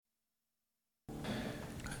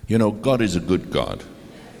You know, God is a good God,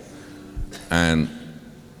 and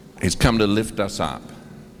He's come to lift us up,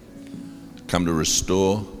 come to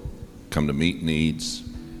restore, come to meet needs,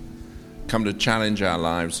 come to challenge our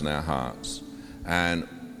lives and our hearts. And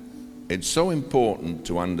it's so important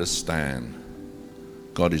to understand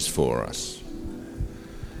God is for us.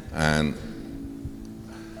 And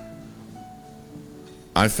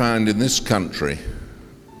I find in this country,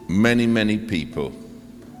 many people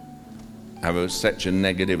have such a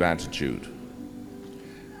negative attitude.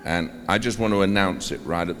 And I just want to announce it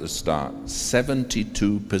right at the start.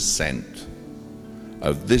 72%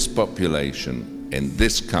 of this population in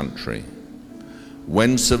this country,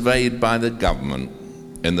 when surveyed by the government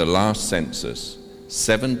in the last census,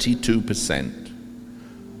 72%,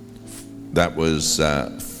 that was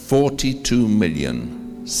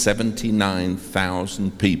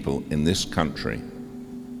 42,079,000 people in this country,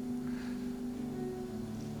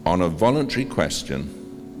 on a voluntary question,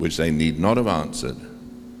 which they need not have answered,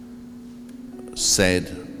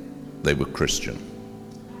 said they were Christian.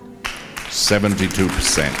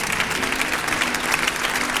 72%.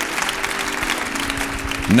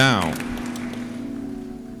 Now,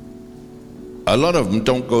 a lot of them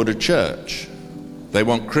don't go to church. They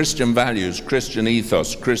want Christian values, Christian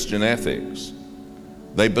ethos, Christian ethics.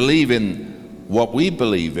 They believe in what we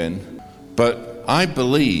believe in, but I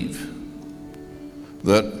believe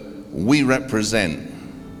that we represent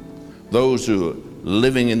those who are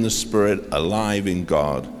living in the Spirit, alive in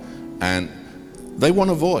God, and they want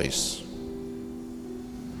a voice,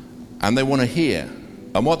 and they want to hear.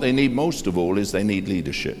 And what they need most of all is they need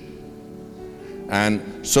leadership.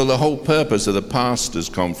 And so the whole purpose of the Pastors'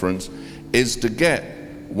 Conference is to get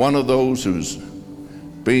one of those who's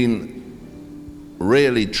been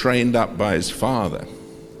really trained up by his father,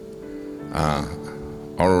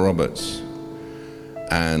 Oral Roberts.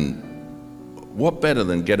 And what better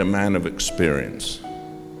than get a man of experience?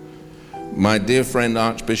 My dear friend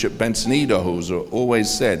Archbishop Benson Idahosa always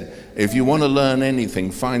said, if you want to learn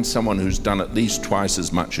anything, find someone who's done at least twice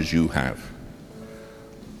as much as you have.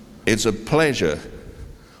 It's a pleasure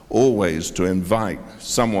always to invite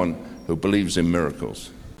someone who believes in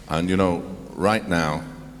miracles. And you know, right now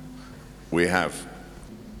we have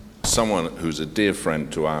someone who's a dear friend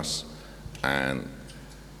to us, and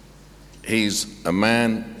he's a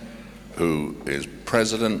man who is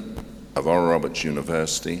president of Oral Roberts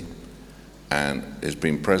University and has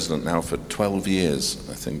been president now for 12 years,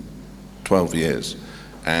 I think, 12 years.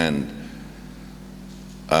 And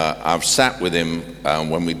I've sat with him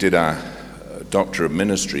when we did our Doctor of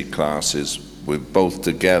Ministry classes, we're both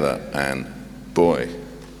together, and boy,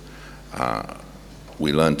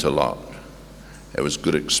 we learned a lot. It was a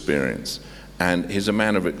good experience. And he's a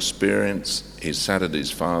man of experience. He's sat at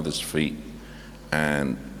his father's feet,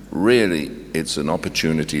 and really it's an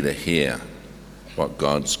opportunity to hear what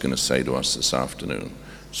God's going to say to us this afternoon.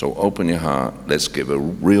 So open your heart. Let's give a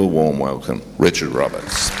real warm welcome, Richard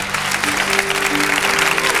Roberts.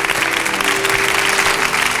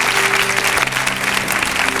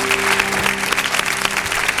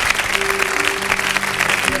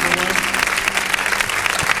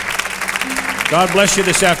 God bless you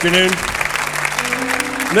this afternoon.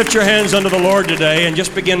 Lift your hands unto the Lord today and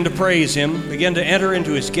just begin to praise Him. Begin to enter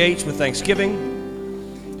into His gates with thanksgiving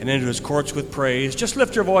and into His courts with praise. Just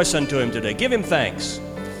lift your voice unto Him today. Give Him thanks.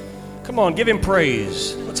 Come on, give Him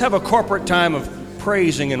praise. Let's have a corporate time of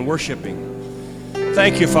praising and worshiping.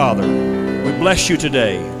 Thank you, Father. We bless you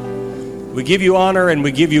today. We give you honor and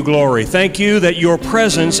we give you glory. Thank you that your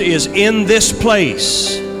presence is in this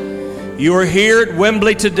place. You are here at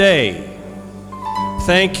Wembley today.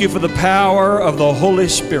 Thank you for the power of the Holy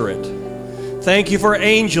Spirit. Thank you for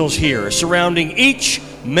angels here surrounding each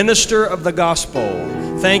minister of the gospel.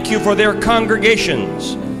 Thank you for their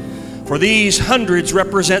congregations. For these hundreds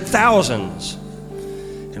represent thousands.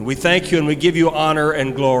 And we thank you and we give you honor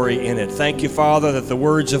and glory in it. Thank you, Father, that the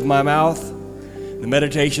words of my mouth, the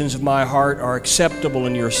meditations of my heart are acceptable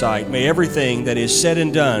in your sight. May everything that is said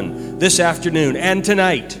and done this afternoon and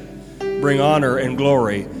tonight bring honor and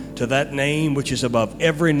glory to that name which is above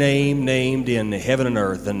every name named in heaven and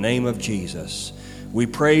earth, the name of Jesus. We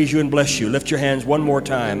praise you and bless you. Lift your hands one more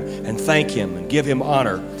time and thank Him and give Him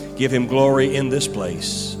honor, give Him glory in this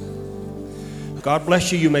place. God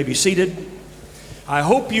bless you. You may be seated. I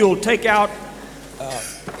hope you'll take out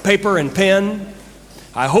paper and pen.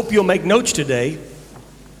 I hope you'll make notes today,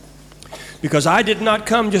 because I did not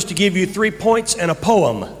come just to give you 3 points and a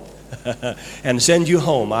poem and send you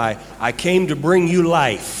home. I came to bring you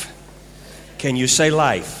life. Can you say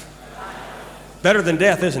life? Better than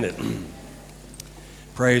death, isn't it?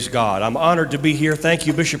 Praise God. I'm honored to be here. Thank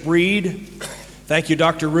you, Bishop Reed. Thank you,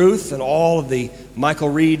 Dr. Ruth, and all of the Michael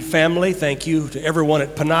Reed family. Thank you to everyone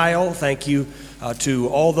at Peniel. Thank you to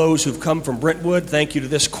all those who've come from Brentwood. Thank you to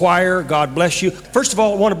this choir. God bless you. First of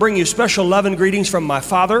all, I want to bring you special love and greetings from my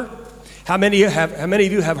father. How many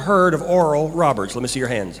of you have heard of Oral Roberts? Let me see your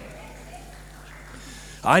hands.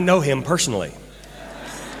 I know him personally.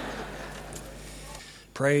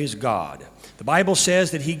 Praise God. The Bible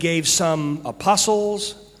says that he gave some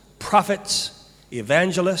apostles, prophets,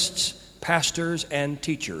 evangelists, pastors, and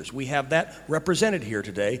teachers. We have that represented here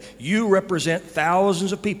today. You represent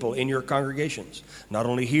thousands of people in your congregations, not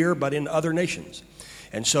only here, but in other nations.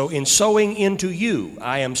 And so in sowing into you,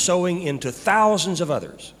 I am sowing into thousands of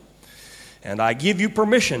others. And I give you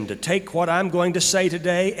permission to take what I'm going to say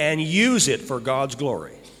today and use it for God's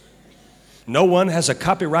glory. No one has a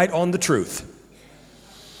copyright on the truth.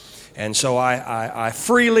 And so I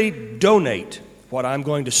freely donate what I'm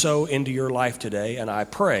going to sow into your life today, and I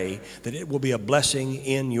pray that it will be a blessing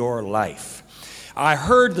in your life. I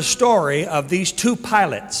heard the story of these two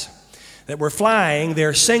pilots that were flying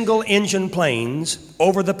their single-engine planes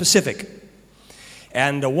over the Pacific.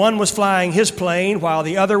 And one was flying his plane while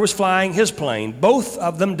the other was flying his plane. Both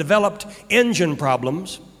of them developed engine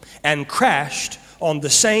problems and crashed on the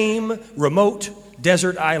same remote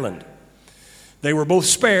desert island. They were both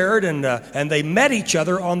spared, and they met each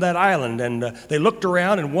other on that island. And they looked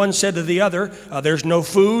around, and one said to the other, there's no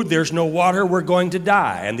food, there's no water, we're going to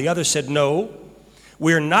die. And the other said, no,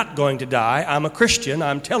 we're not going to die. I'm a Christian.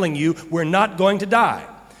 I'm telling you, we're not going to die.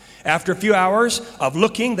 After a few hours of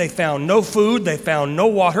looking, they found no food, they found no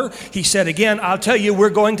water. He said again, I'll tell you, we're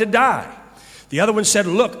going to die. The other one said,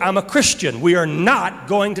 look, I'm a Christian. We are not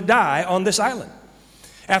going to die on this island.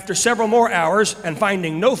 After several more hours and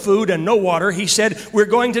finding no food and no water, he said, we're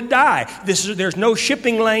going to die. There's no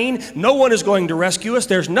shipping lane. No one is going to rescue us.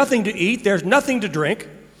 There's nothing to eat. There's nothing to drink.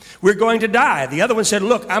 We're going to die. The other one said,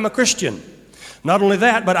 look, I'm a Christian. Not only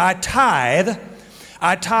that, but I tithe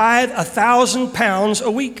 1,000 pounds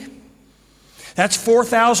a week. That's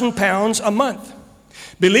 4,000 pounds a month.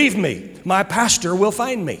 Believe me, my pastor will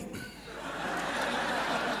find me.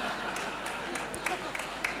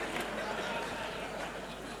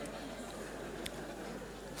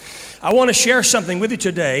 I want to share something with you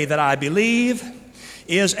today that I believe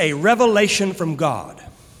is a revelation from God.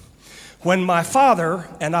 When my father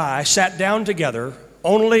and I sat down together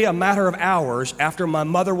only a matter of hours after my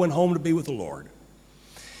mother went home to be with the Lord,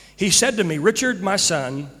 he said to me, Richard, my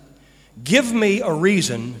son, give me a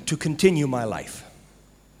reason to continue my life.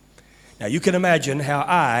 Now you can imagine how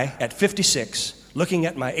I, at 56, looking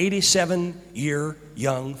at my 87-year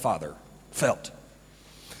young father, felt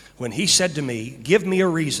when he said to me, give me a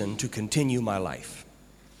reason to continue my life.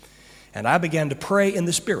 And I began to pray in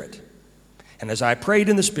the Spirit. And as I prayed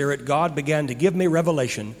in the Spirit, God began to give me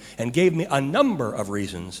revelation and gave me a number of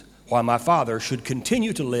reasons why my father should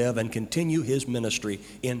continue to live and continue his ministry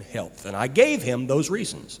in health. And I gave him those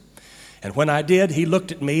reasons. And when I did, he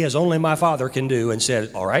looked at me as only my father can do and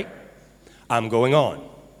said, all right, I'm going on.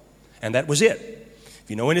 And that was it. If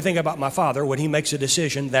you know anything about my father, when he makes a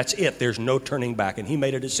decision, that's it. There's no turning back. And he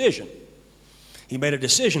made a decision. He made a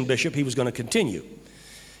decision, Bishop, he was going to continue.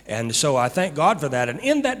 And so I thank God for that. And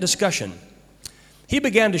in that discussion, he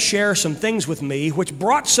began to share some things with me which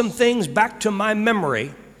brought some things back to my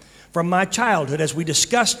memory from my childhood as we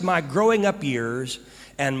discussed my growing up years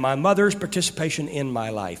and my mother's participation in my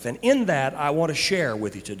life. And in that, I want to share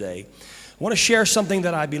with you today. I want to share something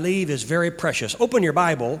that I believe is very precious. Open your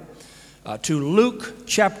Bible to Luke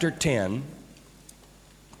chapter 10.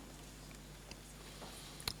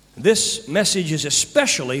 This message is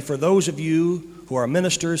especially for those of you who are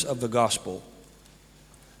ministers of the gospel.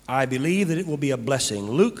 I believe that it will be a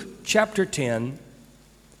blessing. Luke chapter 10,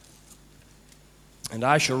 and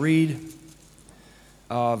I shall read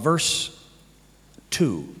verse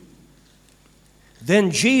 2.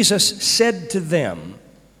 Then Jesus said to them,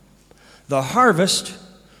 the harvest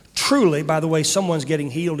truly, by the way, someone's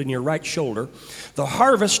getting healed in your right shoulder. The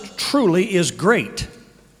harvest truly is great,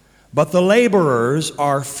 but the laborers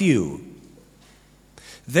are few.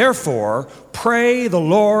 Therefore, pray the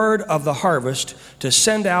Lord of the harvest to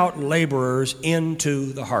send out laborers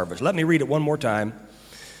into the harvest. Let me read it one more time.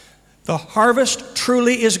 The harvest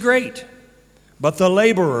truly is great, but the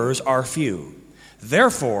laborers are few.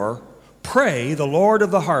 Therefore, pray the Lord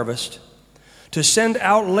of the harvest to send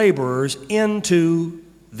out laborers into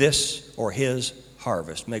this or his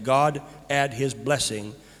harvest. May God add his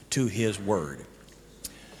blessing to his word.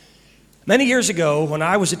 Many years ago, when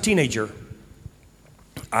I was a teenager,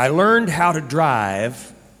 I learned how to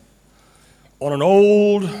drive on an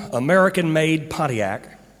old American-made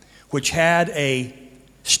Pontiac, which had a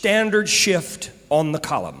standard shift on the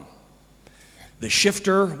column. The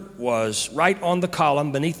shifter was right on the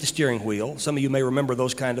column beneath the steering wheel. Some of you may remember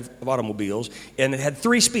those kind of automobiles. And it had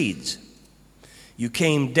 3 speeds. You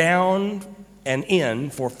came down and in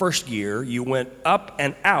for first gear. You went up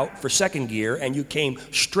and out for second gear. And you came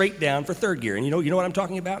straight down for third gear. And you know what I'm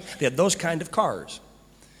talking about? They had those kind of cars.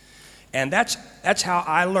 And that's how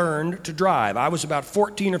I learned to drive. I was about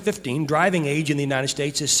 14 or 15. Driving age in the United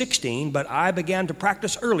States is 16. But I began to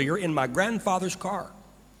practice earlier in my grandfather's car.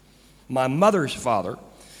 My mother's father,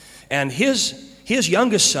 and his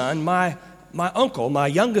youngest son, my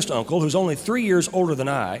youngest uncle, who's only 3 years older than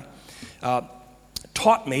I,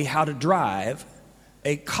 taught me how to drive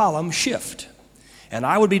a column shift. And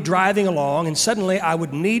I would be driving along, and suddenly I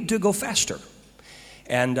would need to go faster.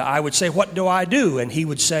 And I would say, "What do I do?" And he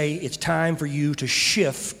would say, "It's time for you to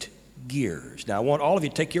shift gears." Now, I want all of you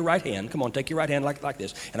to take your right hand. Come on, take your right hand like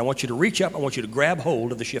this. And I want you to reach up. I want you to grab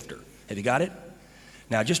hold of the shifter. Have you got it?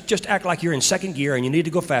 Now, just act like you're in second gear and you need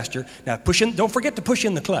to go faster. Now, push in. Don't forget to push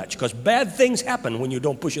in the clutch, because bad things happen when you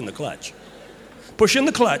don't push in the clutch. Push in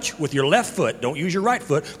the clutch with your left foot. Don't use your right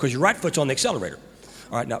foot, because your right foot's on the accelerator.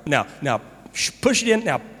 All right, now, push it in.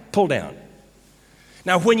 Now, pull down.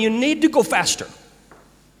 Now, when you need to go faster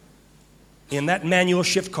in that manual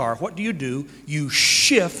shift car, what do? You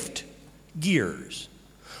shift gears.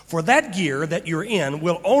 For that gear that you're in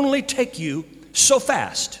will only take you so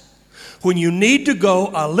fast. When you need to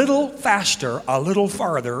go a little faster, a little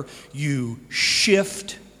farther, you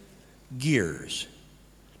shift gears.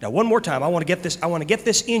 Now, one more time, I want to get this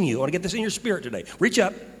in you. I want to get this in your spirit today. Reach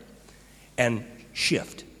up and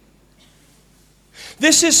shift.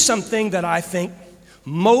 This is something that I think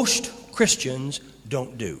most Christians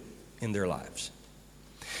don't do in their lives.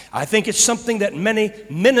 I think it's something that many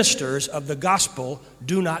ministers of the gospel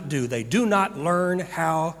do not do. They do not learn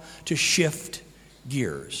how to shift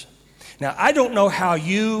gears. Now, I don't know how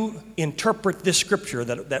you interpret this scripture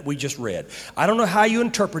that we just read. I don't know how you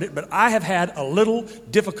interpret it, but I have had a little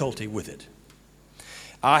difficulty with it.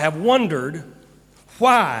 I have wondered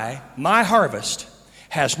why my harvest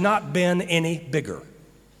has not been any bigger.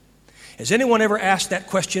 Has anyone ever asked that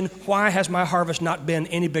question? Why has my harvest not been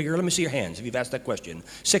any bigger? Let me see your hands if you've asked that question.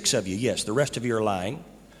 6 of you, yes. The rest of you are lying.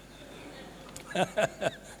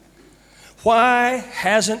 Why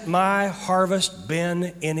hasn't my harvest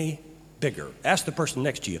been any bigger? Ask the person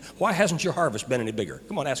next to you, why hasn't your harvest been any bigger?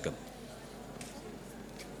 Come on, ask them.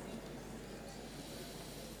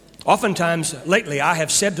 Oftentimes lately I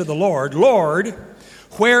have said to the Lord, "Lord,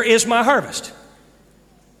 where is my harvest?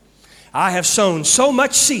 I have sown so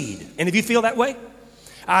much seed." And if you feel that way,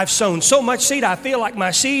 I've sown so much seed, I feel like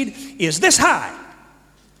my seed is this high.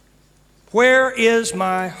 Where is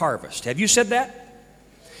my harvest? Have you said that?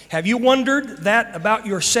 Have you wondered that about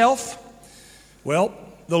yourself? Well,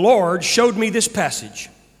 the Lord showed me this passage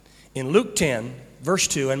in Luke 10, verse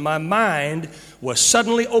 2, and my mind was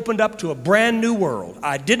suddenly opened up to a brand new world.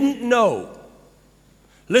 I didn't know.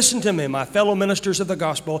 Listen to me, my fellow ministers of the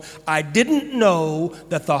gospel. I didn't know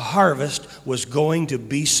that the harvest was going to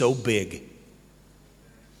be so big.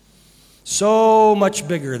 So much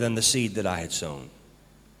bigger than the seed that I had sown.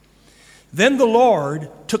 Then the Lord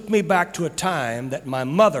took me back to a time that my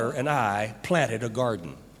mother and I planted a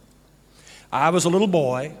garden. I was a little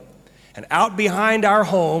boy, and out behind our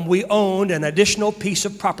home, we owned an additional piece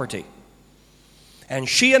of property. And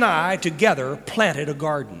she and I together planted a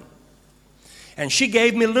garden. And she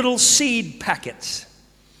gave me little seed packets.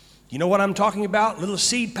 You know what I'm talking about? Little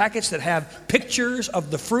seed packets that have pictures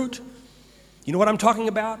of the fruit. You know what I'm talking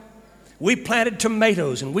about? We planted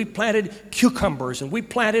tomatoes, and we planted cucumbers, and we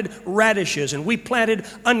planted radishes, and we planted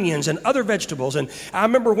onions and other vegetables. And I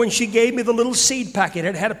remember when she gave me the little seed packet,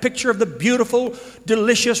 it had a picture of the beautiful,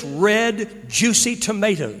 delicious, red, juicy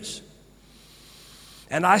tomatoes.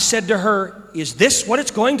 And I said to her, "Is this what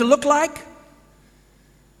it's going to look like?"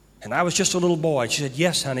 And I was just a little boy. She said,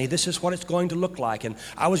 "Yes, honey, this is what it's going to look like." And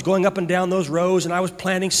I was going up and down those rows, and I was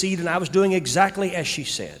planting seed, and I was doing exactly as she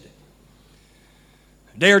said.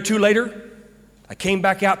 A day or two later, I came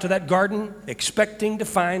back out to that garden expecting to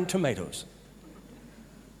find tomatoes.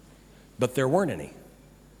 But there weren't any.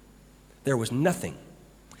 There was nothing.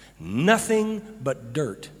 Nothing but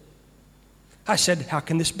dirt. I said, "How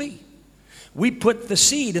can this be? We put the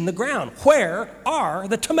seed in the ground. Where are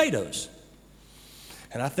the tomatoes?"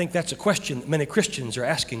 And I think that's a question that many Christians are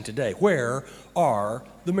asking today. Where are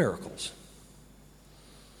the miracles?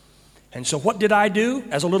 And so what did I do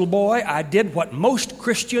as a little boy? I did what most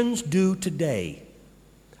Christians do today.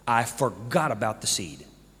 I forgot about the seed.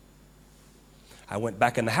 I went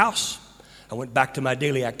back in the house. I went back to my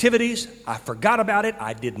daily activities. I forgot about it.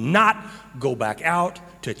 I did not go back out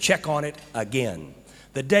to check on it again.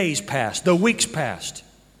 The days passed. The weeks passed.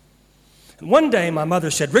 And one day my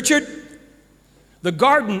mother said, "Richard, the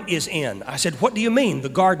garden is in." I said, "What do you mean the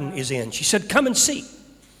garden is in?" She said, "Come and see."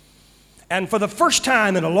 And for the first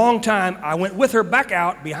time in a long time, I went with her back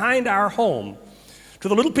out behind our home to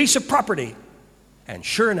the little piece of property. And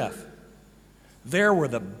sure enough, there were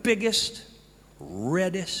the biggest,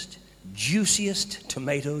 reddest, juiciest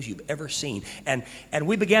tomatoes you've ever seen. And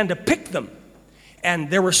we began to pick them. And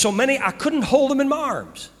there were so many, I couldn't hold them in my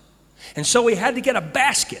arms. And so we had to get a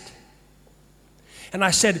basket. And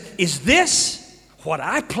I said, "Is this what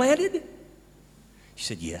I planted?" She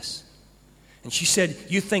said, "Yes." And she said,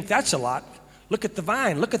 "You think that's a lot? Look at the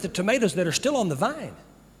vine. Look at the tomatoes that are still on the vine."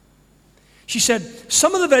 She said,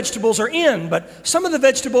 "Some of the vegetables are in, but some of the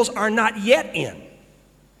vegetables are not yet in.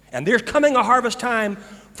 And there's coming a harvest time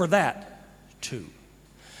for that too."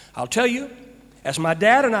 I'll tell you, as my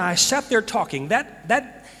dad and I sat there talking,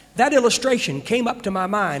 that illustration came up to my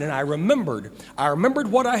mind, and I remembered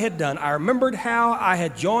what I had done. I remembered how I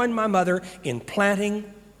had joined my mother in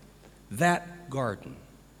planting that garden.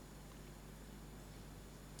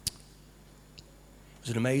 It was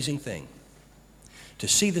an amazing thing to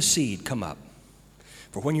see the seed come up.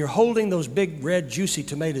 For when you're holding those big, red, juicy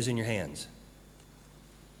tomatoes in your hands,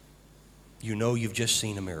 you know you've just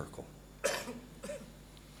seen a miracle.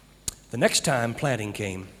 The next time planting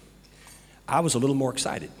came, I was a little more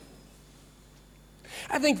excited.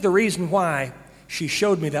 I think the reason why she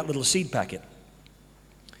showed me that little seed packet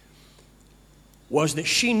was that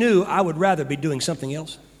she knew I would rather be doing something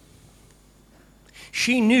else.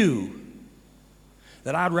 She knew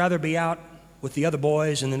that I'd rather be out with the other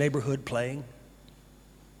boys in the neighborhood playing.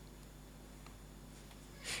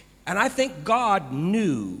 And I think God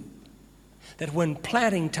knew that when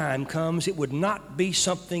planting time comes, it would not be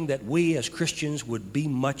something that we as Christians would be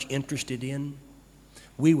much interested in.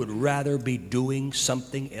 We would rather be doing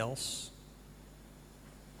something else.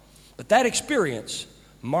 But that experience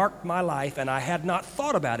marked my life, and I had not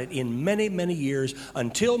thought about it in many, many years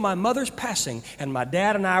until my mother's passing, and my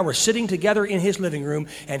dad and I were sitting together in his living room,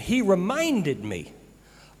 and he reminded me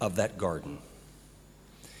of that garden.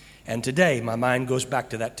 And today, my mind goes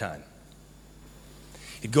back to that time.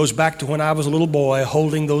 It goes back to when I was a little boy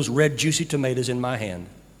holding those red, juicy tomatoes in my hand,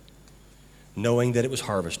 knowing that it was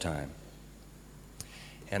harvest time.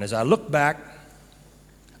 And as I look back,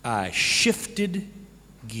 I shifted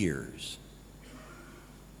gears.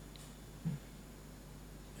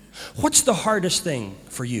 What's the hardest thing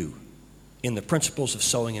for you in the principles of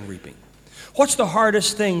sowing and reaping? What's the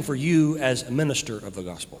hardest thing for you as a minister of the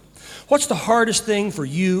gospel? What's the hardest thing for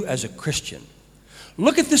you as a Christian?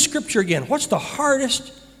 Look at the scripture again. What's the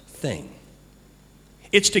hardest thing?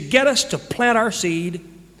 It's to get us to plant our seed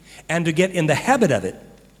and to get in the habit of it.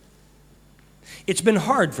 It's been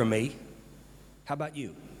hard for me. How about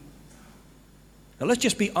you? Now let's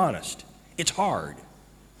just be honest. It's hard.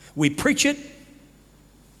 We preach it,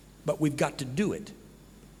 but we've got to do it.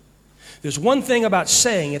 There's one thing about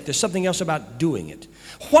saying it, there's something else about doing it.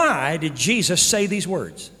 Why did Jesus say these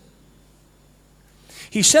words?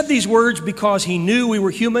 He said these words because he knew we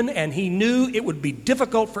were human, and he knew it would be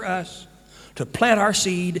difficult for us to plant our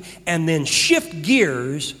seed and then shift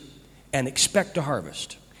gears and expect a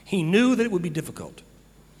harvest. He knew that it would be difficult.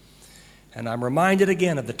 And I'm reminded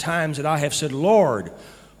again of the times that I have said, "Lord,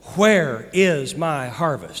 where is my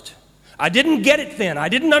harvest?" I didn't get it then. I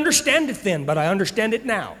didn't understand it then, but I understand it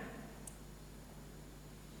now.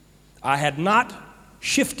 I had not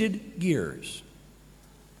shifted gears.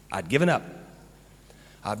 I'd given up.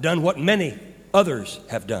 I've done what many others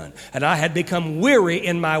have done, and I had become weary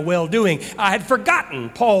in my well-doing. I had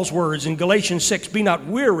forgotten Paul's words in Galatians 6, "Be not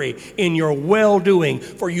weary in your well-doing,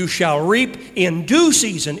 for you shall reap in due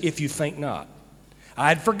season if you faint not." I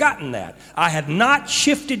had forgotten that. I had not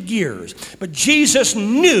shifted gears, but Jesus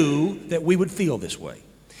knew that we would feel this way.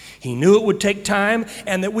 He knew it would take time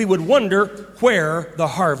and that we would wonder where the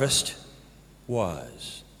harvest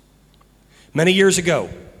was. Many years ago,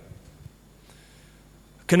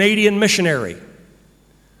 a Canadian missionary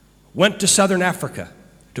went to southern Africa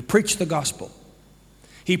to preach the gospel.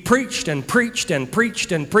 He preached and preached and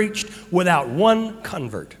preached and preached without one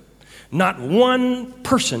convert. Not one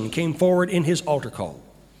person came forward in his altar call.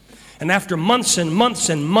 And after months and months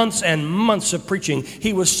and months and months of preaching,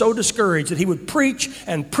 he was so discouraged that he would preach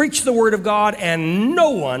and preach the word of God, and no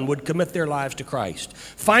one would commit their lives to Christ.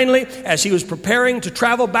 Finally, as he was preparing to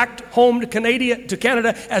travel back home to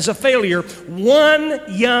Canada as a failure, one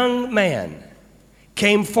young man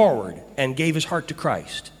came forward and gave his heart to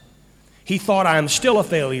Christ. He thought, I'm still a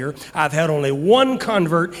failure. I've had only one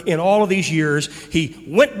convert in all of these years. He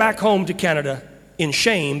went back home to Canada in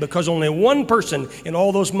shame because only one person in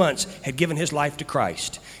all those months had given his life to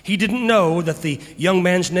Christ. He didn't know that the young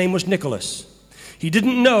man's name was Nicholas. He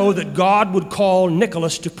didn't know that God would call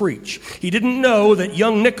Nicholas to preach. He didn't know that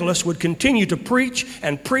young Nicholas would continue to preach,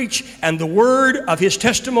 and the word of his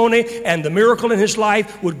testimony and the miracle in his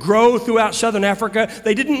life would grow throughout Southern Africa.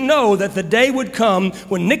 They didn't know that the day would come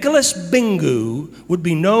when Nicholas Bingu would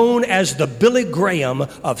be known as the Billy Graham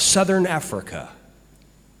of Southern Africa.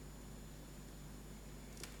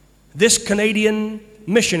 This Canadian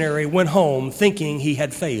missionary went home thinking he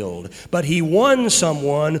had failed, but he won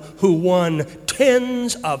someone who won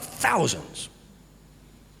tens of thousands.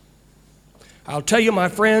 I'll tell you, my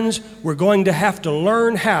friends, we're going to have to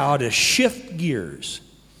learn how to shift gears,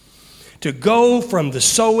 to go from the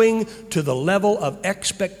sowing to the level of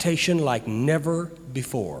expectation like never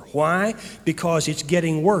before. Why? Because it's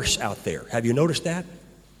getting worse out there. Have you noticed that?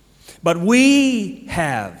 But we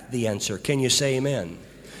have the answer. Can you say amen?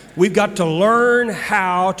 We've got to learn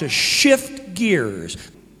how to shift gears.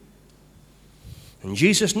 And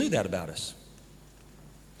Jesus knew that about us.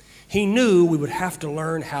 He knew we would have to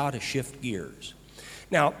learn how to shift gears.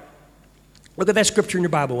 Now, look at that scripture in your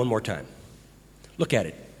Bible one more time. Look at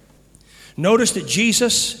it. Notice that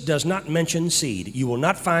Jesus does not mention seed. You will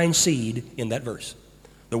not find seed in that verse.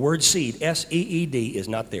 The word seed, S-E-E-D, is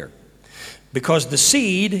not there. Because the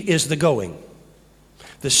seed is the going.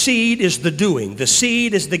 The seed is the doing. The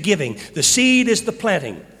seed is the giving. The seed is the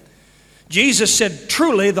planting. Jesus said,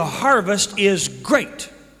 truly, the harvest is great.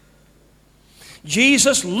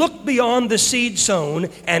 Jesus looked beyond the seed sown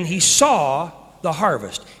and he saw the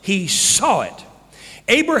harvest. He saw it.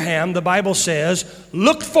 Abraham, the Bible says,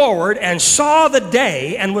 looked forward and saw the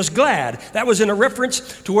day and was glad. That was in a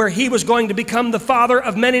reference to where he was going to become the father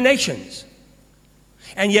of many nations.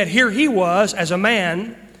 And yet here he was as a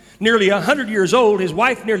man, nearly 100 years old, his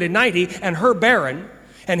wife nearly 90, and her barren,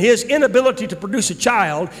 and his inability to produce a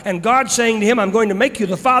child, and God saying to him, I'm going to make you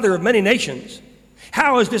the father of many nations.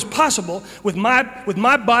 How is this possible with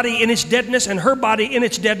my body in its deadness and her body in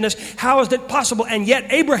its deadness? How is that possible? And yet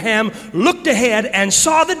Abraham looked ahead and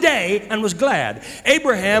saw the day and was glad.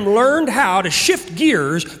 Abraham learned how to shift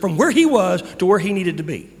gears from where he was to where he needed to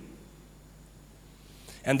be.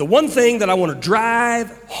 And the one thing that I want to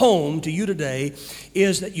drive home to you today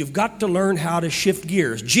is that you've got to learn how to shift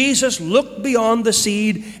gears. Jesus looked beyond the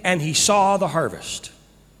seed and he saw the harvest.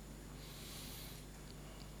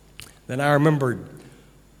 Then I remembered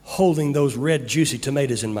holding those red juicy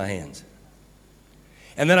tomatoes in my hands.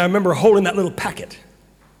 And then I remember holding that little packet.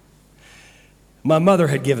 My mother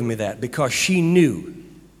had given me that because she knew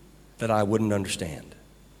that I wouldn't understand.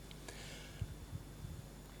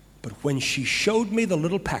 But when she showed me the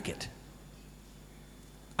little packet,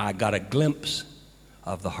 I got a glimpse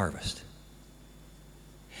of the harvest.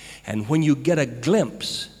 And when you get a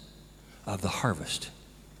glimpse of the harvest,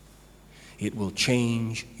 it will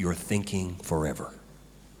change your thinking forever.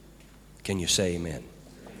 Can you say amen?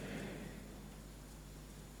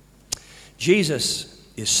 Jesus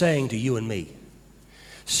is saying to you and me,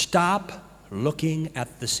 stop looking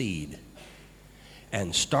at the seed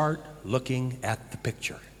and start looking at the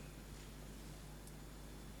picture.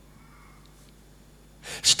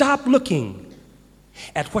 Stop looking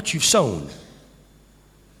at what you've sown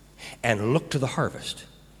and look to the harvest.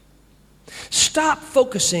 Stop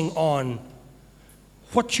focusing on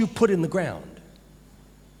what you put in the ground.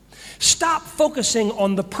 Stop focusing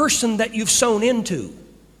on the person that you've sown into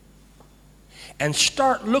and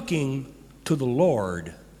start looking to the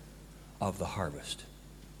Lord of the harvest.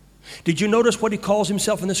 Did you notice what he calls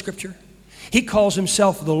himself in the scripture? He calls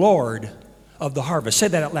himself the Lord of the harvest. Say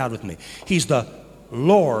that out loud with me. He's the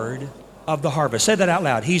Lord of the harvest. Say that out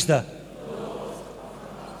loud. He's the Lord.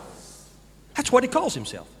 That's what he calls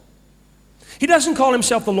himself. He doesn't call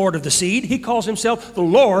himself the Lord of the seed. He calls himself the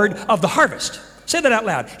Lord of the harvest. Say that out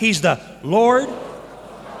loud. He's the Lord.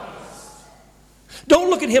 Don't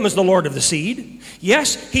look at him as the Lord of the seed.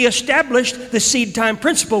 Yes, he established the seed time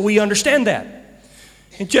principle. We understand that.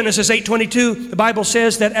 In Genesis 8:22, the Bible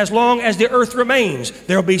says that as long as the earth remains,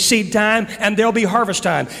 there'll be seed time and there'll be harvest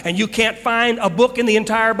time. And you can't find a book in the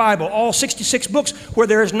entire Bible, all 66 books, where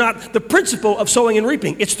there is not the principle of sowing and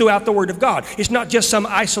reaping. It's throughout the Word of God. It's not just some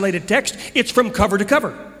isolated text. It's from cover to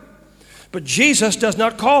cover. But Jesus does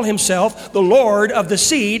not call himself the Lord of the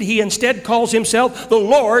seed. He instead calls himself the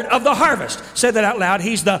Lord of the harvest. Say that out loud.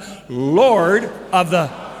 He's the Lord of the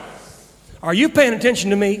harvest. Are you paying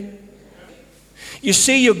attention to me? You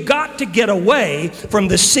see, you've got to get away from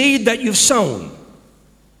the seed that you've sown.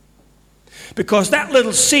 Because that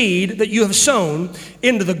little seed that you have sown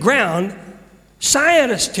into the ground,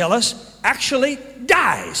 scientists tell us, actually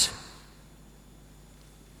dies.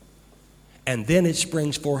 And then it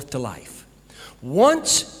springs forth to life.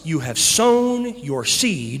 Once you have sown your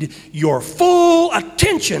seed, your full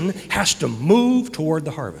attention has to move toward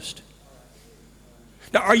the harvest.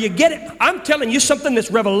 Now, are you getting? I'm telling you something that's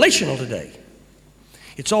revelational today.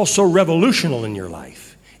 It's also revolutional in your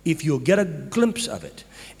life if you'll get a glimpse of it.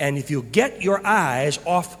 And if you'll get your eyes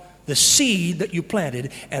off the seed that you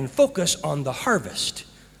planted and focus on the harvest.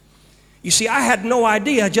 You see, I had no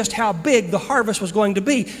idea just how big the harvest was going to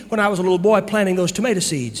be when I was a little boy planting those tomato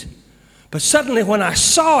seeds. But suddenly when I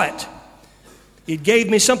saw it, it gave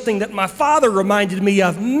me something that my father reminded me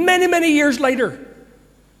of many, many years later.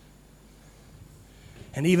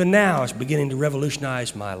 And even now, it's beginning to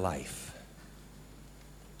revolutionize my life.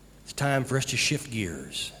 It's time for us to shift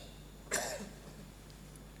gears.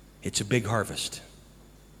 It's a big harvest.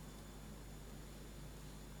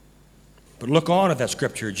 But look on at that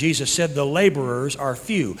scripture. Jesus said the laborers are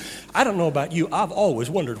few. I don't know about you. I've always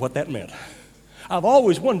wondered what that meant. I've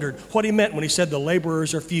always wondered what he meant when he said the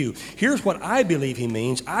laborers are few. Here's what I believe he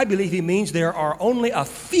means. I believe he means there are only a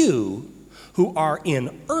few who are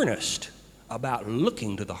in earnest about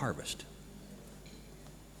looking to the harvest.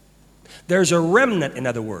 There's a remnant, in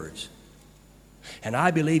other words. And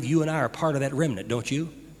I believe you and I are part of that remnant, don't you?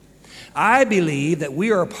 I believe that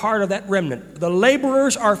we are a part of that remnant. The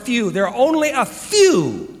laborers are few. There are only a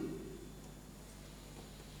few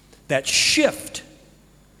that shift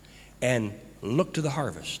and look to the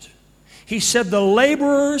harvest. He said the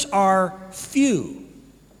laborers are few.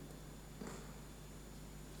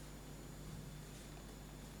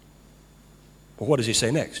 Well, what does he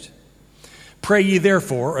say next? Pray ye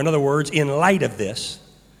therefore, in other words, in light of this,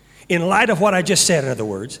 in light of what I just said, in other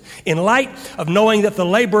words, in light of knowing that the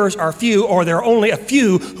laborers are few, or there are only a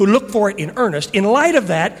few who look for it in earnest, in light of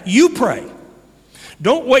that, you pray.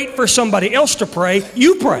 Don't wait for somebody else to pray.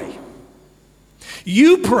 You pray.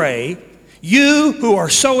 You pray. You who are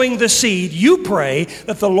sowing the seed, you pray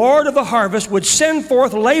that the Lord of the harvest would send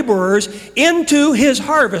forth laborers into his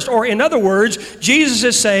harvest. Or in other words, Jesus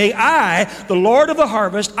is saying, I, the Lord of the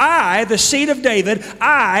harvest, I, the seed of David,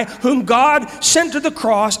 I, whom God sent to the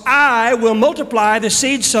cross, I will multiply the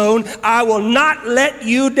seed sown. I will not let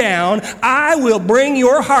you down. I will bring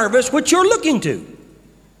your harvest, which you're looking to.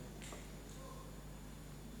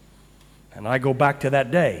 And I go back to that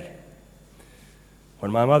day when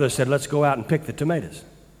my mother said, let's go out and pick the tomatoes.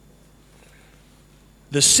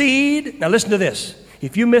 The seed, now listen to this.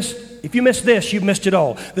 If you miss this, you've missed it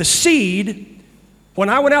all. The seed, when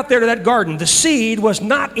I went out there to that garden, the seed was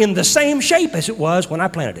not in the same shape as it was when I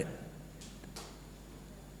planted it.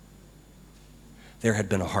 There had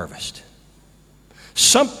been a harvest.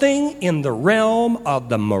 Something in the realm of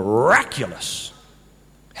the miraculous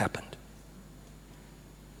happened.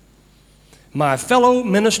 My fellow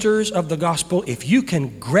ministers of the gospel, if you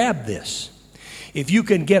can grab this, if you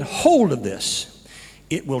can get hold of this,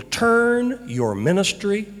 it will turn your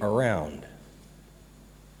ministry around.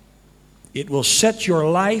 It will set your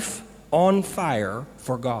life on fire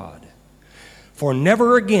for God. For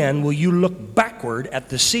never again will you look backward at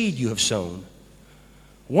the seed you have sown.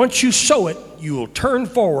 Once you sow it, you will turn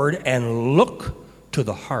forward and look to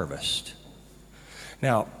the harvest.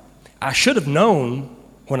 Now, I should have known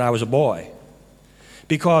when I was a boy,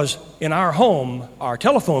 because in our home, our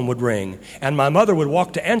telephone would ring, and my mother would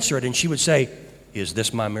walk to answer it, and she would say, is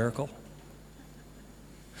this my miracle?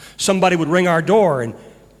 Somebody would ring our door,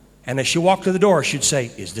 and as she walked to the door, she'd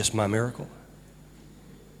say, is this my miracle?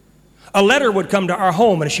 A letter would come to our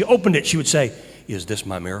home, and as she opened it, she would say, is this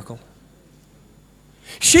my miracle?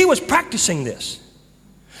 She was practicing this.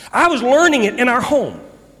 I was learning it in our home.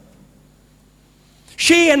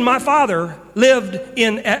 She and my father lived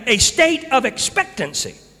in a state of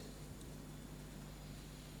expectancy.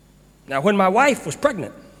 Now, when my wife was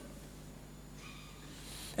pregnant,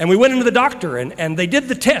 and we went into the doctor, and they did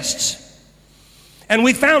the tests, and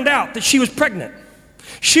we found out that she was pregnant,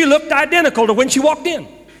 she looked identical to when she walked in.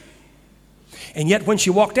 And yet when she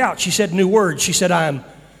walked out, she said new words. She said, I'm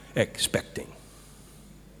expecting.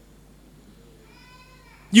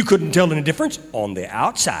 You couldn't tell any difference on the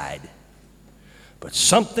outside. But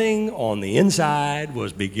something on the inside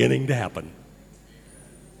was beginning to happen.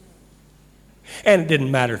 And it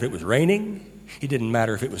didn't matter if it was raining. It didn't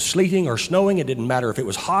matter if it was sleeting or snowing. It didn't matter if it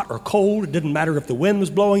was hot or cold. It didn't matter if the wind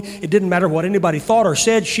was blowing. It didn't matter what anybody thought or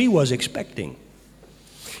said. She was expecting.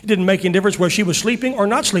 It didn't make any difference whether she was sleeping or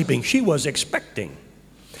not sleeping. She was expecting.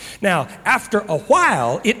 Now, after a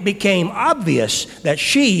while, it became obvious that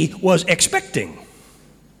she was expecting.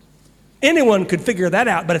 Anyone could figure that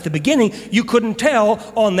out, but at the beginning, you couldn't tell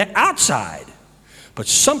on the outside. But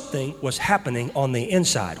something was happening on the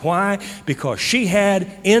inside. Why? Because she had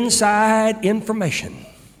inside information.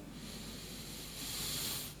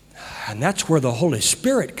 And that's where the Holy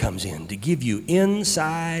Spirit comes in, to give you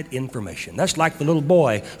inside information. That's like the little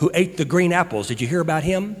boy who ate the green apples. Did you hear about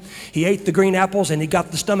him? He ate the green apples and he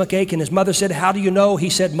got the stomach ache, and his mother said, "How do you know?" He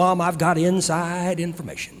said, "Mom, I've got inside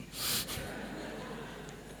information."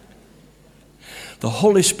 The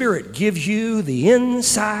Holy Spirit gives you the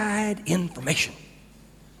inside information.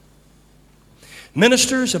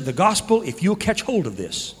 Ministers of the gospel, if you'll catch hold of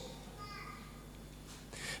this,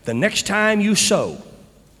 the next time you sow,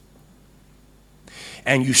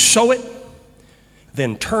 and you sow it,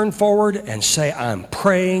 then turn forward and say, "I'm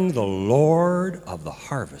praying the Lord of the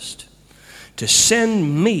harvest to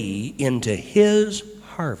send me into His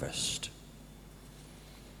harvest."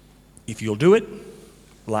 If you'll do it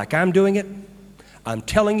like I'm doing it, I'm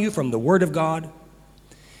telling you from the Word of God,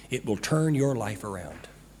 it will turn your life around.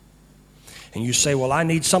 And you say, "Well, I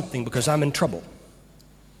need something because I'm in trouble."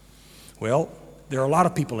 Well, there are a lot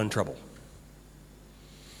of people in trouble.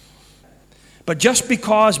 But just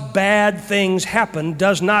because bad things happen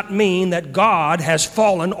does not mean that God has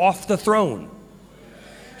fallen off the throne.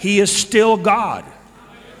 He is still God.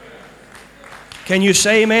 Can you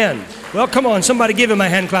say amen? Well, come on, somebody give Him a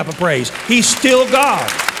hand clap of praise. He's still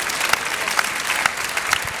God.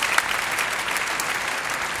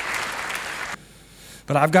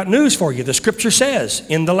 But I've got news for you. The Scripture says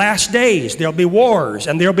in the last days there'll be wars,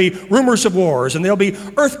 and there'll be rumors of wars, and there'll be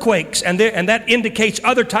earthquakes, and that indicates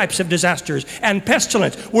other types of disasters and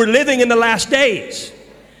pestilence. We're living in the last days.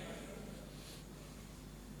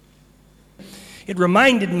 It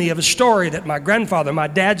reminded me of a story that my grandfather, my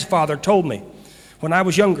dad's father, told me when I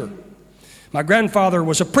was younger. My grandfather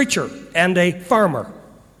was a preacher and a farmer,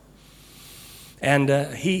 and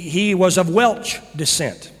he was of Welsh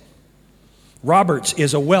descent. Roberts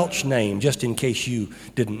is a Welsh name, just in case you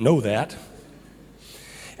didn't know that.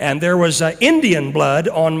 And there was Indian blood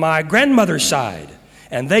on my grandmother's side,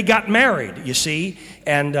 and they got married, you see,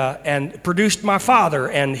 and produced my father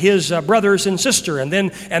and his brothers and sister, and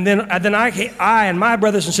then I and my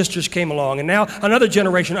brothers and sisters came along, and now another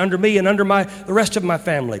generation under me and under the rest of my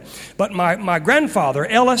family. But my grandfather,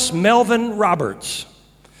 Ellis Melvin Roberts,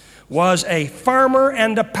 was a farmer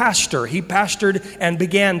and a pastor. He pastored and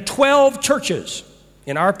began 12 churches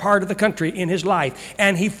in our part of the country in his life,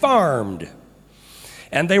 and he farmed.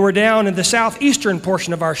 And they were down in the southeastern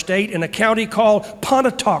portion of our state in a county called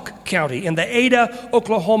Pontotoc County in the Ada,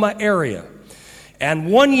 Oklahoma area. And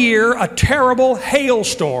one year, a terrible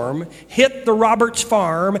hailstorm hit the Roberts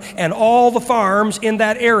farm and all the farms in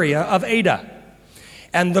that area of Ada.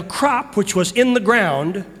 And the crop which was in the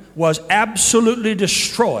ground was absolutely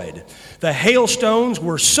destroyed. The hailstones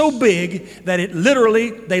were so big that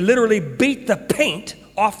they literally beat the paint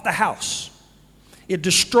off the house. It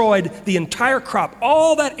destroyed the entire crop.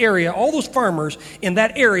 All that area, all those farmers in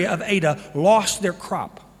that area of Ada lost their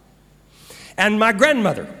crop. And my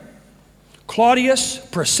grandmother, Claudius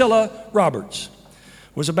Priscilla Roberts,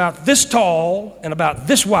 was about this tall and about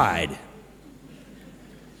this wide.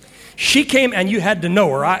 She came, and you had to know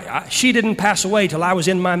her. She didn't pass away till I was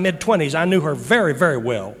in my mid-20s. I knew her very, very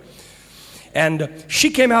well. And she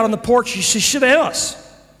came out on the porch. She said, "Ellis."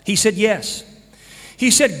 He said, "Yes." He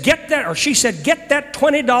said, she said, "Get that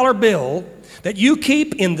 $20 bill that you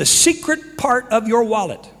keep in the secret part of your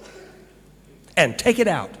wallet and take it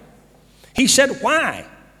out." He said, "Why?"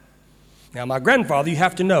 Now, my grandfather, you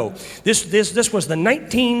have to know, this was the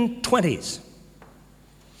 1920s.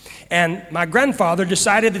 And my grandfather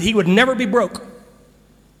decided that he would never be broke.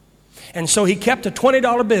 And so he kept a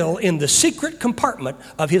 $20 bill in the secret compartment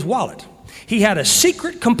of his wallet. He had a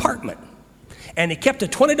secret compartment, and he kept a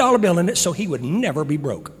 $20 bill in it so he would never be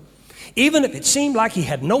broke. Even if it seemed like he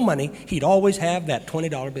had no money, he'd always have that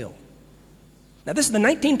 $20 bill. Now, this is the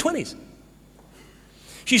 1920s.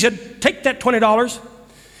 She said, "Take that $20,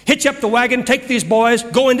 hitch up the wagon, take these boys,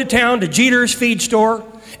 go into town to Jeter's feed store,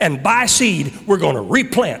 and buy seed. We're going to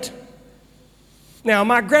replant." Now,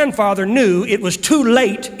 my grandfather knew it was too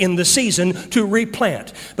late in the season to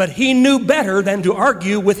replant, but he knew better than to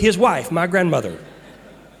argue with his wife, my grandmother.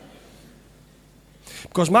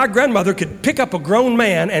 Because my grandmother could pick up a grown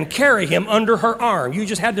man and carry him under her arm. You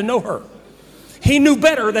just had to know her. He knew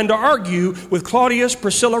better than to argue with Claudius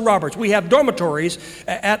Priscilla Roberts. We have dormitories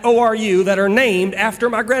at ORU that are named after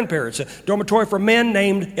my grandparents. A dormitory for men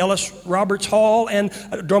named Ellis Roberts Hall, and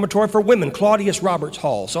a dormitory for women, Claudius Roberts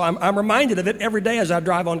Hall. So I'm reminded of it every day as I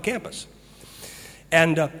drive on campus.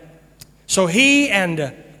 And so he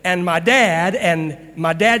and and my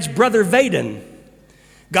dad's brother Vaden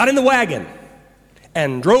got in the wagon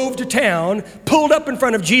and drove to town, pulled up in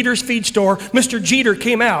front of Jeter's feed store. Mr. Jeter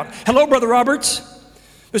came out. Hello, Brother Roberts.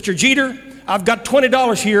 Mr. Jeter, I've got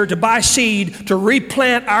 $20 here to buy seed to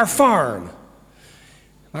replant our farm.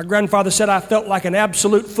 My grandfather said I felt like an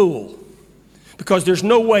absolute fool because there's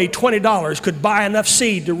no way $20 could buy enough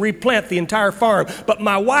seed to replant the entire farm. But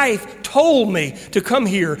my wife told me to come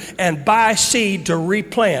here and buy seed to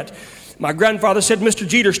replant. My grandfather said Mr.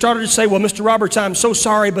 Jeter started to say, well, Mr. Roberts, I'm so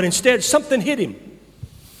sorry, but instead something hit him.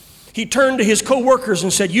 He turned to his co-workers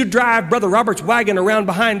and said, you drive Brother Roberts' wagon around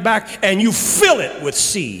behind back and you fill it with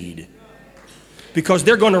seed because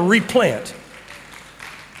they're going to replant.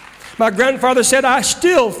 My grandfather said, I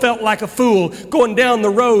still felt like a fool going down the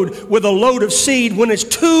road with a load of seed when it's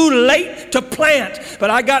too late to plant. But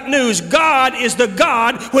I got news. God is the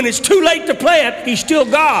God. When it's too late to plant, He's still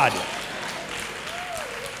God.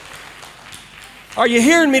 Are you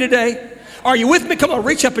hearing me today? Are you with me? Come on,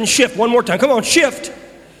 reach up and shift one more time. Come on, shift.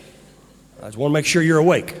 I just want to make sure you're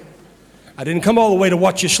awake. I didn't come all the way to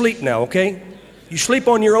watch you sleep now, okay? You sleep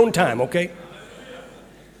on your own time, okay?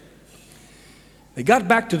 They got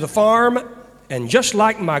back to the farm, and just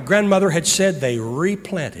like my grandmother had said, they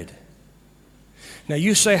replanted. Now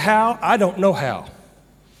you say how? I don't know how.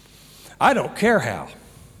 I don't care how.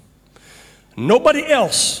 Nobody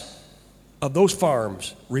else of those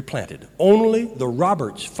farms replanted. Only the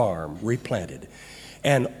Roberts farm replanted.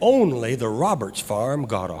 And only the Roberts farm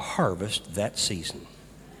got a harvest that season.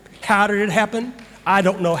 How did it happen? I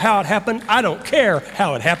don't know how it happened. I don't care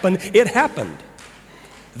how it happened. It happened.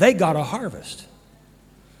 They got a harvest.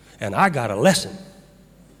 And I got a lesson.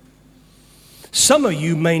 Some of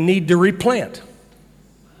you may need to replant.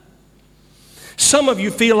 Some of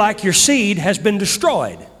you feel like your seed has been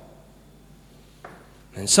destroyed.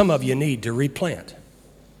 And some of you need to replant.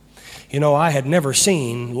 You know, I had never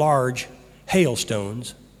seen large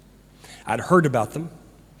hailstones. I'd heard about them.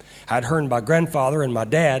 I'd heard my grandfather and my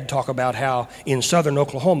dad talk about how in southern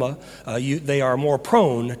Oklahoma, they are more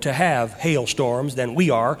prone to have hailstorms than we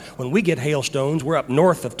are. When we get hailstones, we're up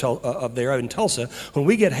north of there in Tulsa. When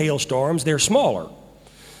we get hailstorms, they're smaller.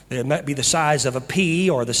 They might be the size of a pea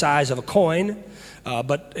or the size of a coin,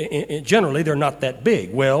 but generally they're not that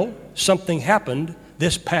big. Well, something happened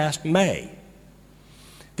this past May.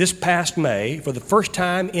 This past May, for the first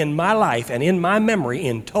time in my life and in my memory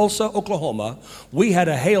in Tulsa, Oklahoma, we had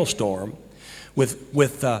a hailstorm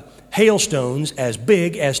with hailstones as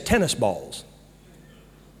big as tennis balls.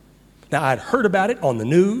 Now, I'd heard about it on the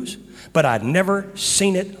news, but I'd never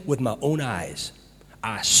seen it with my own eyes.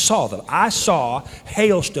 I saw them. I saw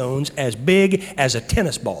hailstones as big as a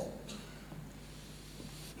tennis ball.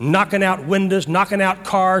 Knocking out windows, knocking out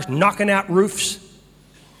cars, knocking out roofs.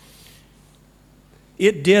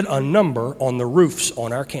 It did a number on the roofs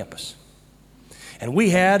on our campus. And we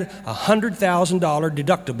had a $100,000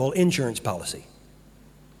 deductible insurance policy.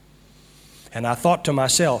 And I thought to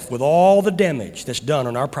myself, with all the damage that's done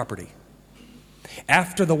on our property,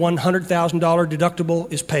 after the $100,000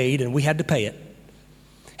 deductible is paid, and we had to pay it,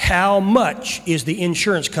 how much is the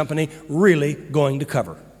insurance company really going to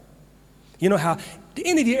cover? You know how, do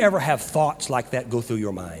any of you ever have thoughts like that go through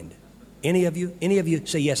your mind? Any of you? Any of you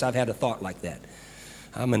say, yes, I've had a thought like that.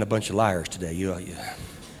 I'm in a bunch of liars today. You.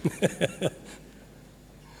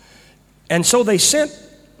 And so they sent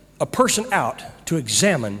a person out to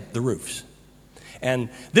examine the roofs. And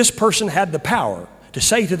this person had the power to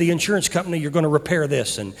say to the insurance company, you're going to repair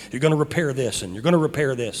this, and you're going to repair this, and you're going to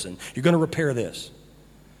repair this, and you're going to repair this.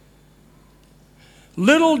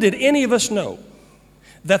 Little did any of us know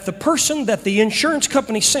that the person that the insurance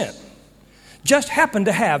company sent just happened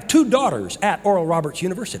to have 2 daughters at Oral Roberts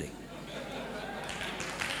University.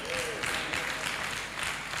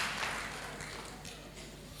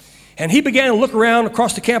 And he began to look around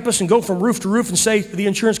across the campus and go from roof to roof and say to the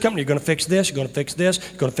insurance company, you're going to fix this, you're going to fix this,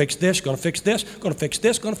 you're going to fix this, you're going to fix this, you're going to fix this,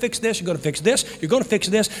 you're going to fix this, you're going to fix this, you're going to fix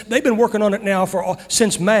this. They've been working on it now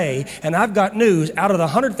since May, and I've got news. Out of the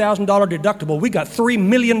 $100,000 deductible, we got $3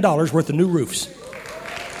 million worth of new roofs.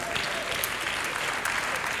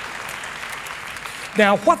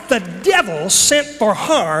 Now, what the devil sent for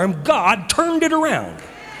harm, God turned it around.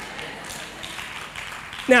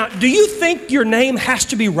 Now, do you think your name has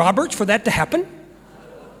to be Roberts for that to happen?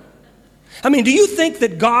 I mean, do you think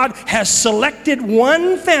that God has selected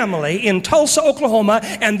one family in Tulsa, Oklahoma,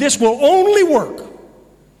 and this will only work?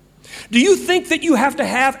 Do you think that you have to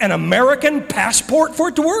have an American passport for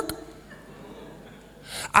it to work?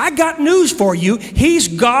 I got news for you. He's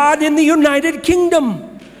God in the United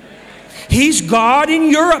Kingdom. He's God in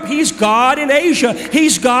Europe. He's God in Asia.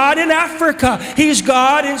 He's God in Africa. He's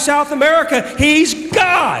God in South America. He's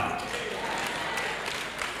God.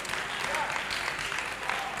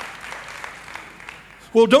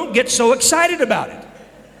 Well, don't get so excited about it.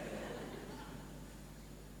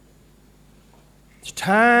 It's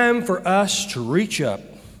time for us to reach up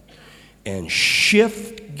and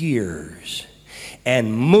shift gears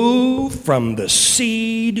and move from the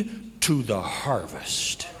seed to the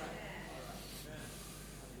harvest.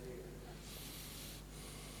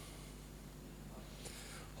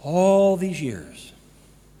 All these years,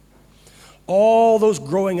 all those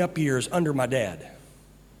growing up years under my dad,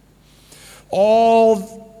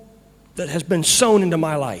 all that has been sown into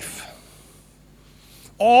my life,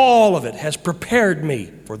 all of it has prepared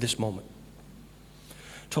me for this moment.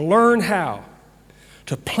 To learn how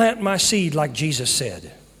to plant my seed like Jesus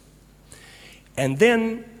said, and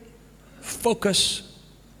then focus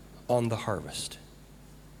on the harvest.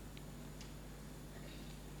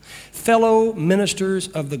 Fellow ministers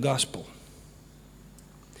of the gospel,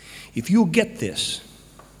 if you'll get this,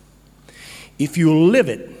 if you'll live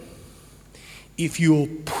it, if you'll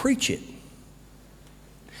preach it,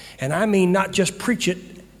 and I mean not just preach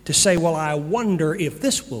it to say, well, I wonder if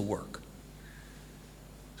this will work,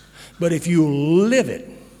 but if you live it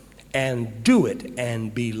and do it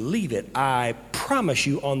and believe it, I promise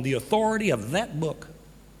you on the authority of that book,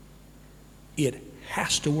 it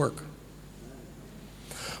has to work.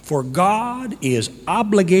 For God is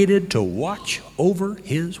obligated to watch over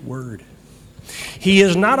His word. He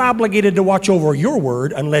is not obligated to watch over your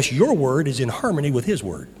word unless your word is in harmony with His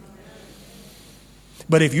word.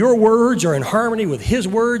 But if your words are in harmony with His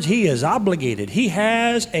words, He is obligated. He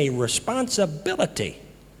has a responsibility.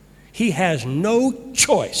 He has no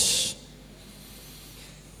choice.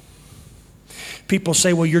 People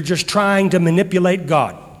say, well, you're just trying to manipulate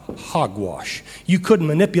God. Hogwash. You couldn't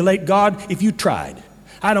manipulate God if you tried.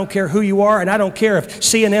 I don't care who you are, and I don't care if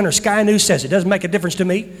CNN or Sky News says it. Doesn't make a difference to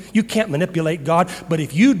me. You can't manipulate God. But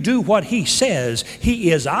if you do what He says,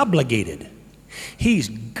 He is obligated. He's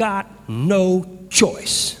got no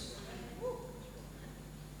choice.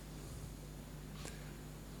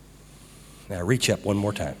 Now reach up one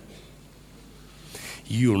more time.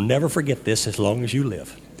 You'll never forget this as long as you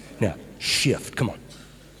live. Now shift. Come on.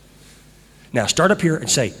 Now start up here and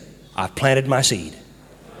say, I've planted my seed.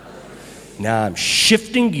 Now I'm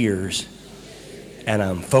shifting gears and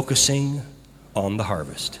I'm focusing on the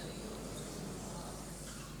harvest.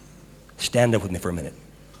 Stand up with me for a minute.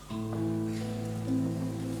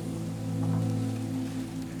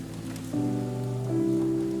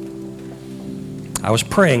 I was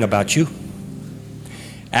praying about you,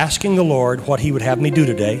 asking the Lord what He would have me do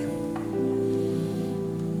today.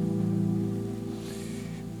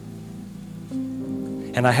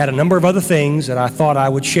 And I had a number of other things that I thought I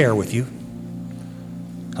would share with you.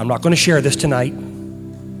 I'm not going to share this tonight.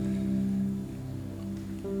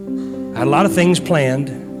 I had a lot of things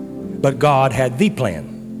planned, but God had the plan.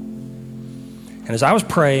 And as I was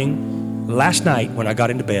praying last night when I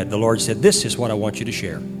got into bed, the Lord said, this is what I want you to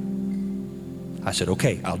share. I said,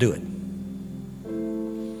 okay, I'll do it.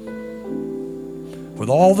 With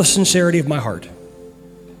all the sincerity of my heart,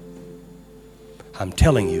 I'm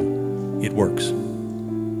telling you, it works.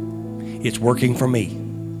 It's working for me.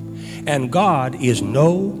 And God is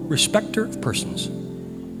no respecter of persons.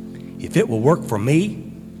 If it will work for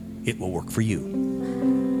me, it will work for you.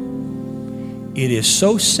 It is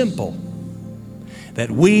so simple that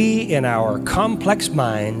we in our complex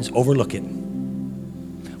minds overlook it.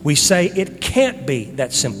 We say it can't be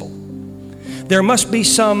that simple. There must be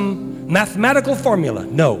some mathematical formula.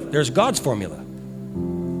 No, there's God's formula.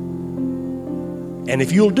 And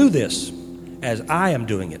if you'll do this, as I am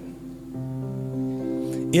doing it,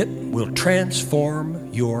 it will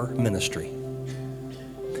transform your ministry.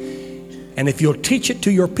 And if you'll teach it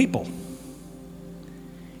to your people,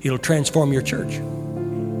 it'll transform your church.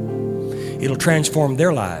 It'll transform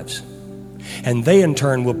their lives. And they in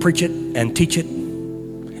turn will preach it and teach it,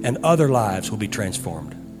 and other lives will be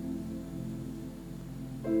transformed.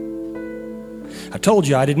 I told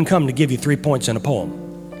you I didn't come to give you 3 points in a poem.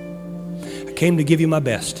 I came to give you my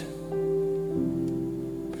best.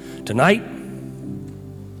 Tonight,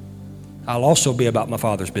 I'll also be about my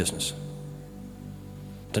Father's business.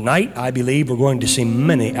 Tonight, I believe we're going to see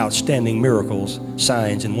many outstanding miracles,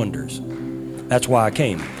 signs, and wonders. That's why I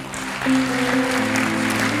came.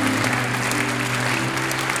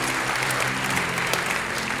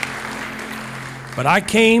 But I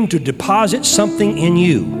came to deposit something in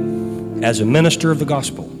you as a minister of the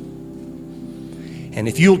gospel. And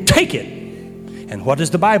if you'll take it, and what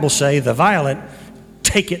does the Bible say? The violent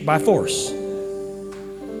take it by force.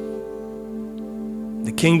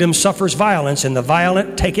 The kingdom suffers violence, and the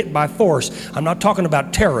violent take it by force. I'm not talking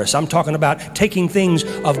about terrorists. I'm talking about taking things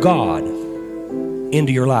of God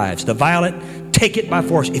into your lives. The violent take it by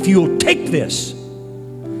force. If you'll take this,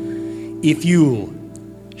 if you'll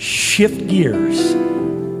shift gears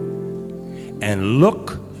and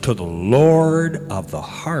look to the Lord of the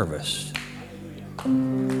harvest,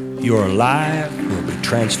 your life will be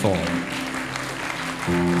transformed.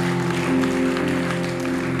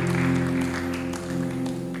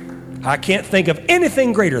 I can't think of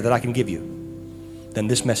anything greater that I can give you than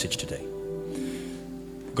this message today.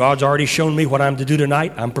 God's already shown me what I'm to do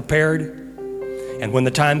tonight. I'm prepared. And when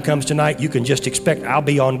the time comes tonight, you can just expect I'll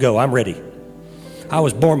be on go. I'm ready. I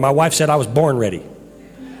was born, my wife said I was born ready.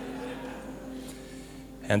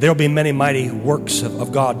 And there'll be many mighty works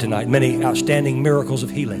of God tonight, many outstanding miracles of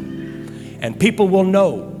healing. And people will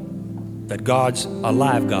know that God's a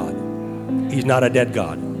live God. He's not a dead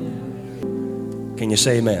God. Can you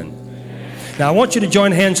say amen? Now I want you to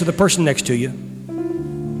join hands with the person next to you.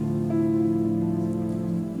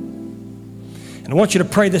 And I want you to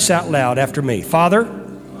pray this out loud after me. Father,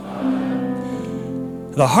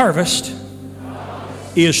 the harvest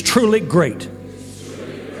is truly great,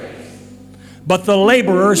 but the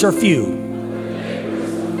laborers are few.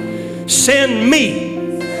 Send me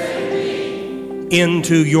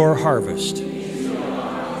into your harvest.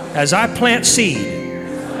 As I plant seed,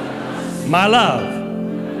 my love,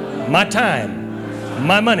 my time,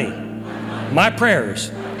 my money, my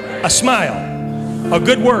prayers, a smile, a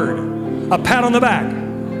good word, a pat on the back,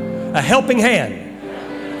 a helping hand.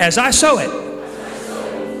 As I sow it,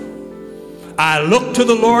 I look to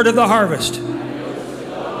the Lord of the harvest.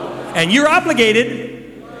 And you're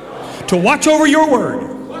obligated to watch over your word.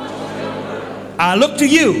 I look to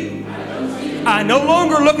you. I no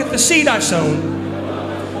longer look at the seed I've sown.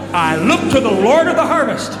 I look to the Lord of the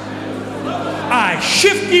harvest. I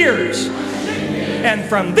shift gears. And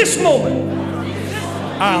from this moment,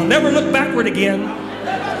 I'll never look backward again.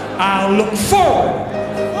 I'll look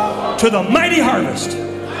forward to the mighty harvest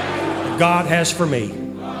God has for me.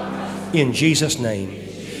 In Jesus' name.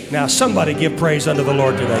 Now somebody give praise unto the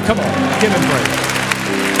Lord today. Come on, give him praise.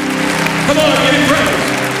 Come on, give him praise.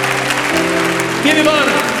 Give him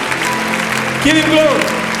honor. Give him glory.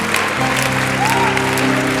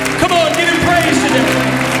 Come on, give him praise today.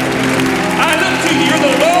 I look to you. You're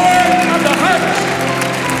the Lord of the harvest.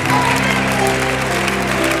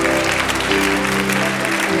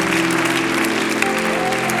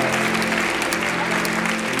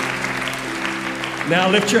 Now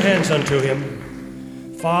lift your hands unto him.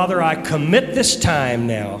 Father, I commit this time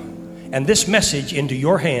now and this message into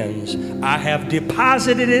your hands. I have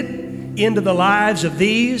deposited it into the lives of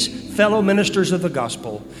these fellow ministers of the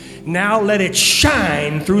gospel. Now let it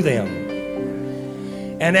shine through them.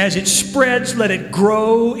 And as it spreads, let it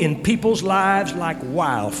grow in people's lives like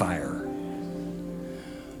wildfire.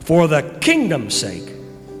 For the kingdom's sake,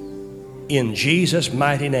 in Jesus'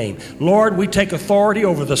 mighty name. Lord, we take authority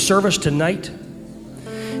over the service tonight.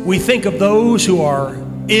 We think of those who are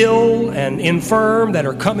ill and infirm that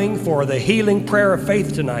are coming for the healing prayer of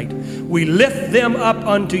faith tonight. We lift them up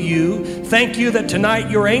unto you. Thank you that tonight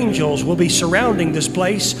your angels will be surrounding this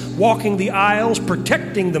place, walking the aisles,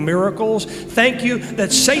 protecting the miracles. Thank you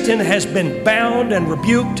that Satan has been bound and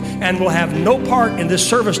rebuked and will have no part in this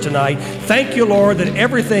service tonight. Thank you, Lord, that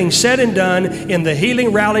everything said and done in the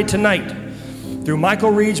healing rally tonight through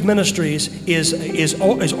Michael Reed's ministries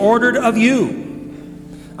is ordered of you.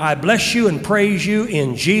 I bless you and praise you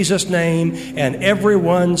in Jesus' name. And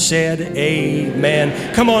everyone said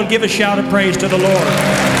amen. Come on, give a shout of praise to the Lord.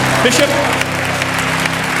 Bishop.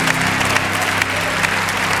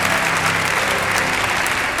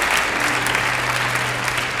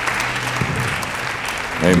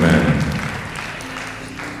 Amen.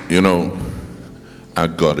 You know, our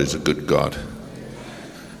God is a good God.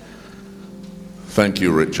 Thank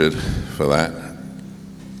you, Richard, for that.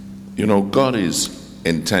 You know, God is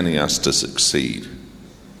intending us to succeed,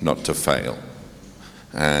 not to fail.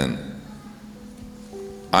 And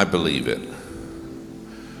I believe it.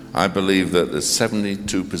 I believe that the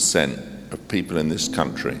 72% of people in this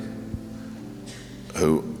country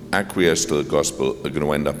who acquiesce to the gospel are going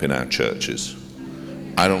to end up in our churches.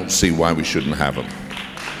 I don't see why we shouldn't have them.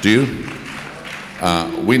 Do you?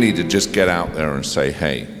 We need to just get out there and say,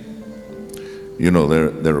 hey, you know,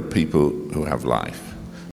 there are people who have life.